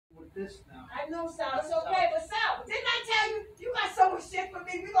with this now. I know, Sal. It's okay, but Sal, didn't I tell you? You got so much shit for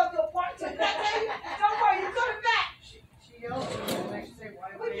me. We're gonna do a part two. Didn't I tell you? Don't worry, you're coming back. She yelled at me the next day. Why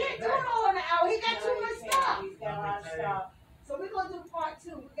We can't do it all in an hour. He got too much stuff. He's got a lot of stuff. So we're gonna do part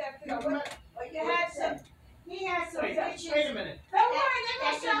two. We gotta figure out what. But you had some. He had some pictures. Wait a minute. Don't worry, they're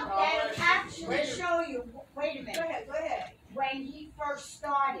gonna show. That'll actually show you. Wait a minute. Go ahead, go ahead. When he first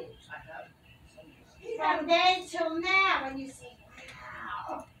started. I have. From then till now, when you see,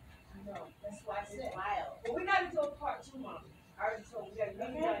 wow. I know. That's why I said. Wild. But we gotta do a part two, Mom. I already told you. We gotta get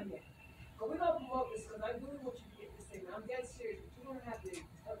it done yet. But we're gonna promote this because I really want you to get this thing. I'm dead serious. You don't have to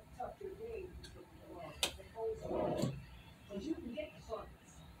tuck your game. Because you can get the funds.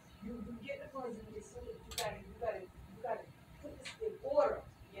 You can get the funds and get some. You gotta put this in order.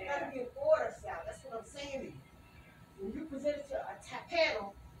 You gotta be in order, Sal. That's what I'm saying to you. When you present it to a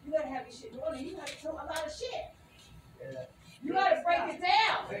panel, you gotta have your shit in order. You gotta tell a lot of shit. Yeah. You gotta break it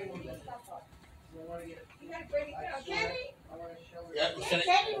down. You gotta break it down. Kenny? I want to show her. Yeah,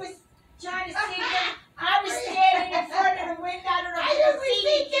 Kenny was trying to see them. I was standing in front of the window. I don't know if you can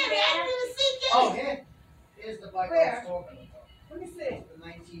see Kenny. I me. didn't even see Kenny. Oh, here's the bike I was talking about. Let me see. The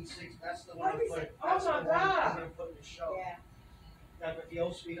 1960. That's the Let one me I put. see. Oh That's my the one God. I'm gonna put in the show. Yeah. That with the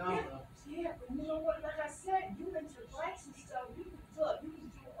old speedometer. Yeah, but you know what? Like I said, you into bikes and stuff. You can do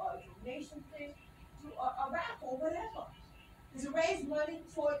a donation thing, do a raffle, whatever. Is to raise money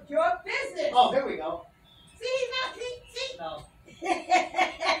for your business. Oh, here we go. See, he's not. See. No.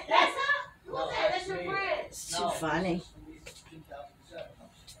 That's how. Who's that? That's your me. friend. It's too funny.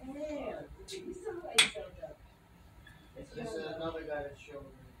 2007. Yeah. You still like yourself though. This is another guy that showed me.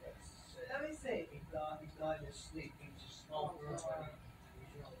 Let me see. He died in his sleep. He just smoked everybody.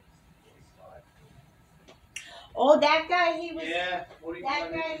 Oh, that guy, he was. Yeah,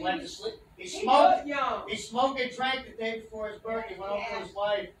 That guy, he went he- to sleep. He He smoked. was young. He smoked and drank the day before his birthday. Went over to his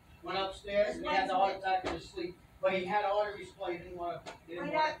wife. Went upstairs and he had the heart attack in his sleep. But he had arteries play. He didn't want to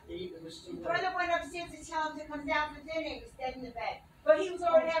eat. It was too His late. brother went upstairs to tell him to come down for dinner. He was dead in the bed. But he was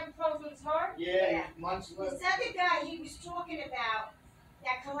already having problems with his heart. Yeah, months This later. other guy he was talking about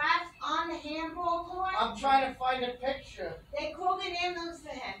that collapsed on the handball court, I'm trying to find a picture. they called an ambulance for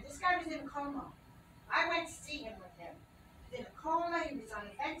him. This guy was in a coma. I went to see him with him. He was in a coma, he was on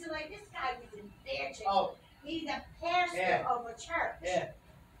a ventilator. This guy was in bad shape. Oh, He's a pastor Yeah. of a church. yeah.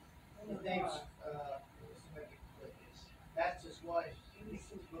 His name's that's his wife.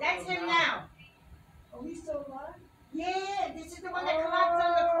 That's him now. Oh, he's still alive? Yeah, this is the one that collapsed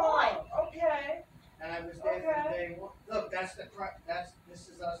on the court. Oh, okay. And I was there for day one. Look, that's the this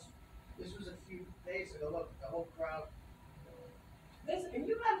is us. This was a few days ago. Look, the whole crowd. Listen, and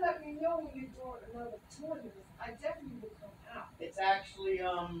you gotta let me know when you're doing another tournament. I definitely will come out. It's actually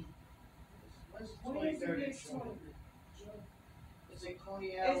when's the When is the 23rd? next tournament? It's in Coney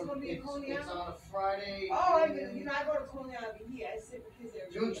It's Island. gonna be in Coney It's Island? on a Friday. Oh, I go to Coney Island every year. I sit with kids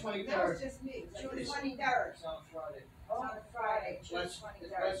every June year. 23rd. That was just me. June It's- 23rd. It's on Friday. It's on a Friday, June Let's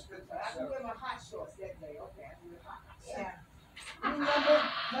 23rd. good I can for wear my hot shorts that day. Okay, I can wear hot shorts. Yeah.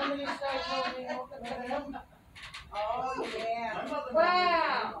 Remember these guys told me remember? Oh, yeah. My mother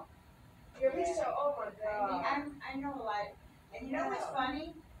Wow. Your Yeah. research, oh my God. I know a lot. And you know what's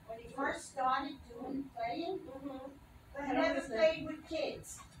funny? When he first started playing, he never played with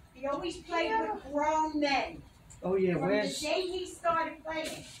kids. He always played with grown men. Oh yeah, From the day he started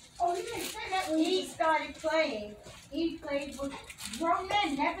playing, Oh, you didn't say that when he started playing, he played with grown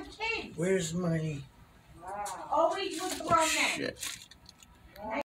men, never kids. Where's my Wow. Always with grown men. shit?